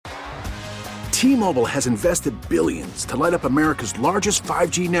T-Mobile has invested billions to light up America's largest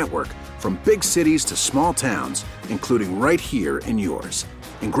 5G network, from big cities to small towns, including right here in yours.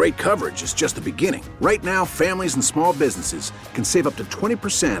 And great coverage is just the beginning. Right now, families and small businesses can save up to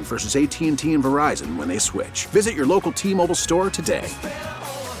 20% versus AT&T and Verizon when they switch. Visit your local T-Mobile store today.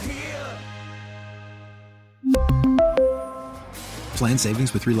 Plan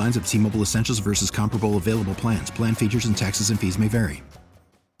savings with 3 lines of T-Mobile Essentials versus comparable available plans. Plan features and taxes and fees may vary.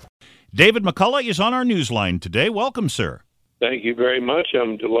 David McCullough is on our newsline today. Welcome, sir. Thank you very much.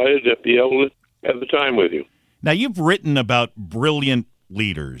 I'm delighted to be able to have the time with you. Now, you've written about brilliant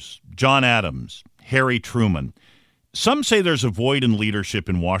leaders, John Adams, Harry Truman. Some say there's a void in leadership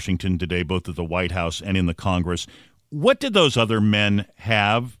in Washington today, both at the White House and in the Congress. What did those other men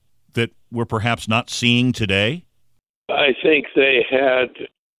have that we're perhaps not seeing today? I think they had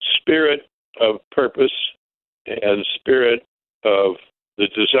spirit of purpose and spirit of the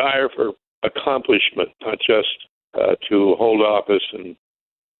desire for accomplishment, not just to hold office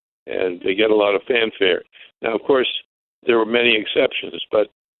and to get a lot of fanfare. Now, of course, there were many exceptions, but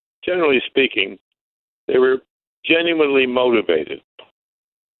generally speaking, they were genuinely motivated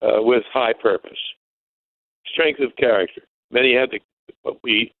with high purpose, strength of character. Many had what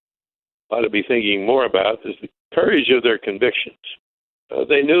we ought to be thinking more about is the courage of their convictions.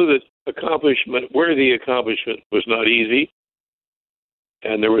 They knew that worthy accomplishment was not easy,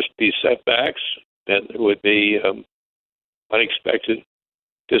 and there would be setbacks, and there would be unexpected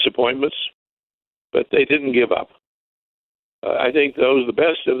disappointments, but they didn't give up. I think the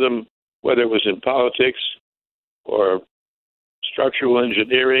best of them, whether it was in politics or structural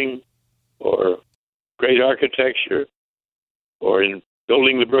engineering or great architecture or in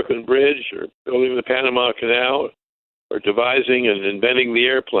building the Brooklyn Bridge or building the Panama Canal or devising and inventing the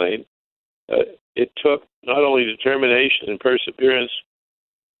airplane, it took not only determination and perseverance,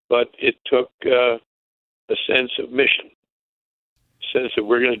 but it took a sense of mission, a sense that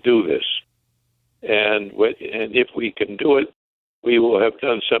we're going to do this. And if we can do it, we will have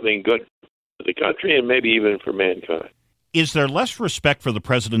done something good for the country and maybe even for mankind. Is there less respect for the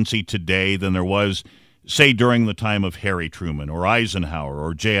presidency today than there was, say, during the time of Harry Truman or Eisenhower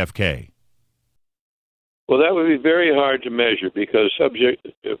or JFK? Well, that would be very hard to measure because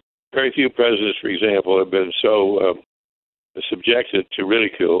very few presidents, for example, have been so subjected to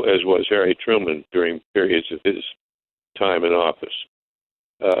ridicule as was Harry Truman during periods of his time in office.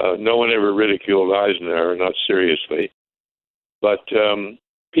 No one ever ridiculed Eisenhower, not seriously. But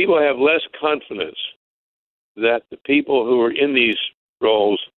people have less confidence that the people who are in these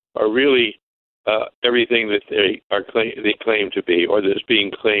roles are really everything that they claim to be, or that is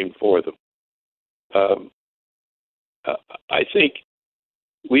being claimed for them. I think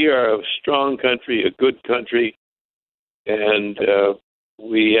we are a strong country, a good country, and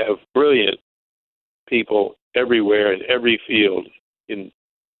we have brilliant people everywhere in every field, in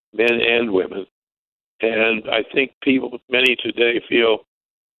men and women. And I think many today feel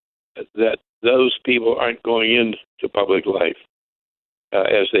that those people aren't going into public life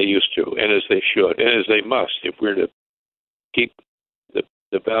as they used to, and as they should, and as they must, if we're to keep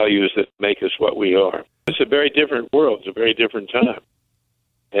the values that make us what we are. It's a very different world. It's a very different time.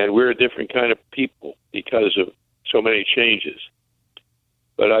 And we're a different kind of people because of so many changes.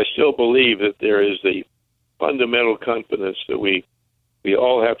 But I still believe that there is the fundamental confidence that we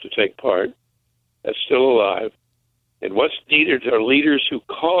all have to take part. That's still alive. And what's needed are leaders who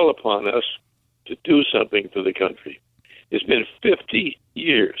call upon us to do something for the country. It's been 50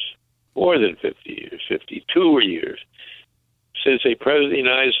 years, more than 50 years, 52 years, since a president of the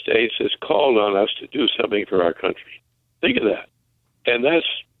United States has called on us to do something for our country. Think of that. And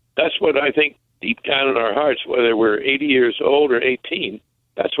that's what I think deep down in our hearts, whether we're 80 years old or 18,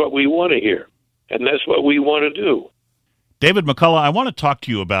 that's what we want to hear. And that's what we want to do. David McCullough, I want to talk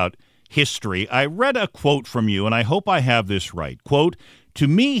to you about history. I read a quote from you, and I hope I have this right. Quote, "To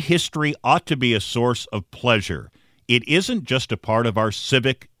me, history ought to be a source of pleasure. It isn't just a part of our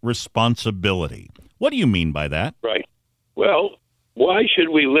civic responsibility." What do you mean by that? Right. Well, why should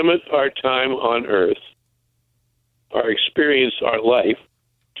we limit our time on Earth, our experience, our life,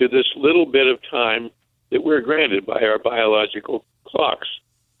 to this little bit of time that we're granted by our biological clocks,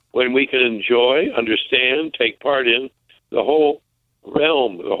 when we can enjoy, understand, take part in the whole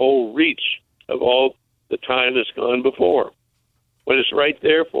realm, the whole reach of all the time that's gone before, when it's right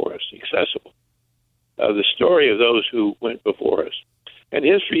there for us, accessible? The story of those who went before us. And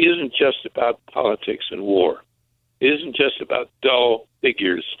history isn't just about politics and war. It isn't just about dull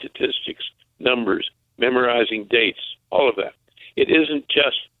figures, statistics, numbers, memorizing dates, all of that. It isn't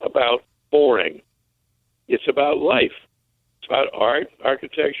just about boring. It's about life. It's about art,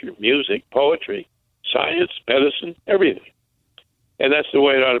 architecture, music, poetry, science, medicine, everything. And that's the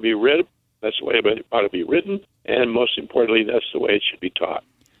way it ought to be read. That's the way it ought to be written. And most importantly, that's the way it should be taught.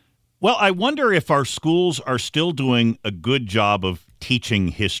 Well, I wonder if our schools are still doing a good job of teaching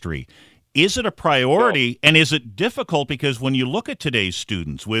history. Is it a priority, and is it difficult? Because when you look at today's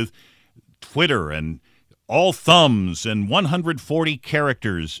students with Twitter and all thumbs and 140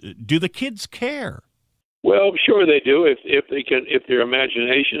 characters, do the kids care? Well, sure they do. If their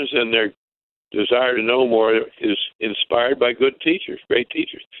imaginations and their desire to know more is inspired by good teachers, great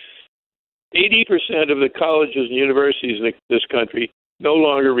teachers. 80% of the colleges and universities in this country no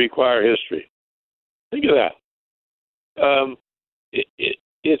longer require history. Think of that.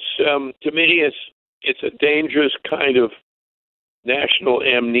 To me, it's a dangerous kind of national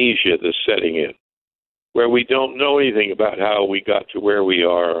amnesia that's setting in, where we don't know anything about how we got to where we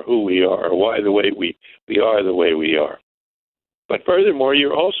are, or who we are, or why the way we are the way we are. But furthermore,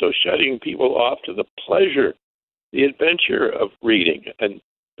 you're also shutting people off to the pleasure, the adventure of reading, and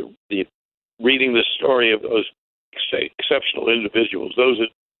the reading the story of those exceptional individuals,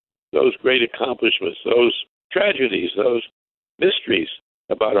 those great accomplishments, those tragedies, those mysteries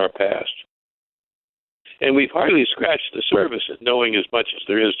about our past. And we've hardly scratched the surface at knowing as much as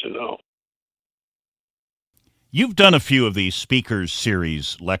there is to know. You've done a few of these Speakers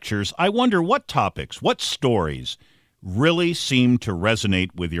Series lectures. I wonder what topics, what stories really seem to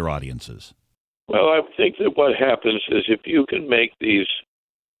resonate with your audiences? Well, I think that what happens is if you can make these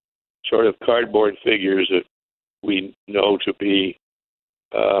sort of cardboard figures that we know to be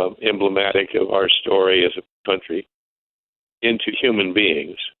emblematic of our story as a country into human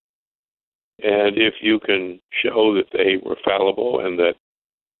beings, and if you can show that they were fallible and that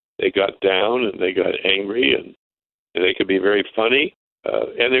they got down and they got angry and they could be very funny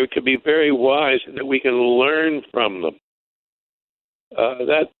and they could be very wise and that we can learn from them,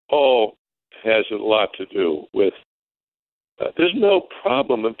 that all has a lot to do with there's no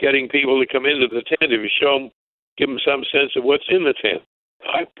problem of getting people to come into the tent if you give them some sense of what's in the tent.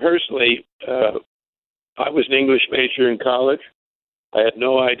 I personally, I was an English major in college. I had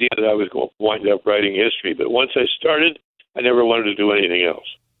no idea that I was going to wind up writing history, but once I started, I never wanted to do anything else.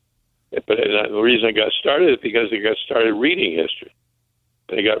 But the reason I got started is because I got started reading history.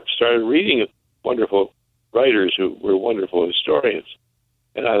 And I got started reading wonderful writers who were wonderful historians.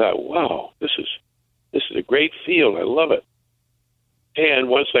 And I thought, wow, this is a great field. I love it. And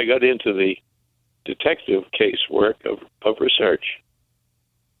once I got into the detective case work of research,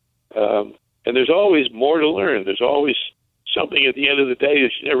 and there's always more to learn. There's always something at the end of the day that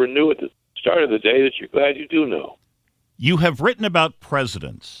you never knew at the start of the day that you're glad you do know. You have written about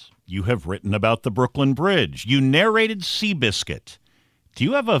presidents. You have written about the Brooklyn Bridge. You narrated Seabiscuit. Do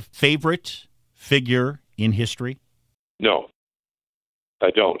you have a favorite figure in history? No,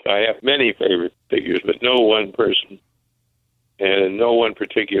 I don't. I have many favorite figures, but no one person and no one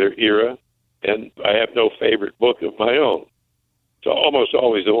particular era, and I have no favorite book of my own. It's almost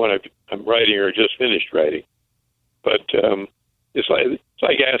always the one I'm writing or just finished writing. But it's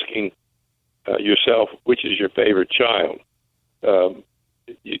like asking yourself, which is your favorite child?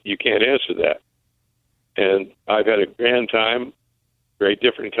 You can't answer that. And I've had a grand time, very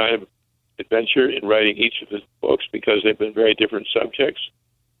different kind of adventure in writing each of the books because they've been very different subjects,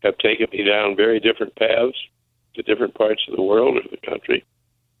 have taken me down very different paths to different parts of the world or the country.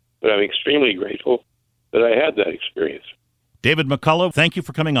 But I'm extremely grateful that I had that experience. David McCullough, thank you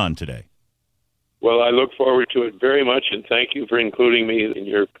for coming on today. Well, I look forward to it very much, and thank you for including me in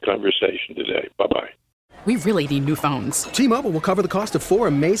your conversation today. Bye-bye. We really need new phones. T-Mobile will cover the cost of 4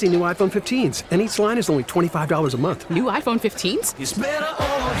 amazing new iPhone 15s, and each line is only $25 a month. New iPhone 15s? It's better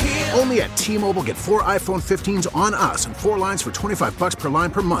over here. Only at T-Mobile, get 4 iPhone 15s on us and 4 lines for $25 per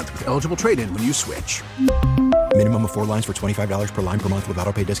line per month with eligible trade-in when you switch. Minimum of 4 lines for $25 per line per month with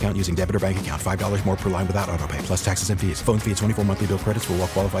autopay discount using debit or bank account. $5 more per line without autopay, plus taxes and fees. Phone fee at 24 monthly bill credits for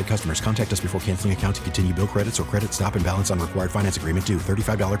well-qualified customers. Contact us before canceling account to continue bill credits or credit stop and balance on required finance agreement due.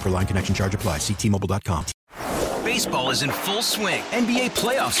 $35 per line connection charge applies. See T-Mobile.com. Baseball is in full swing. NBA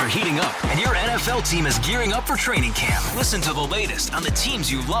playoffs are heating up, and your NFL team is gearing up for training camp. Listen to the latest on the teams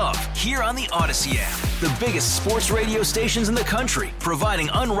you love here on the Odyssey app. The biggest sports radio stations in the country, providing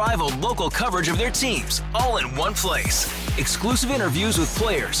unrivaled local coverage of their teams, all in one place. Exclusive interviews with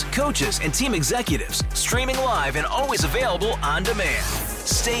players, coaches, and team executives, streaming live and always available on demand.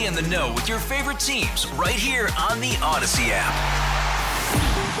 Stay in the know with your favorite teams right here on the Odyssey app.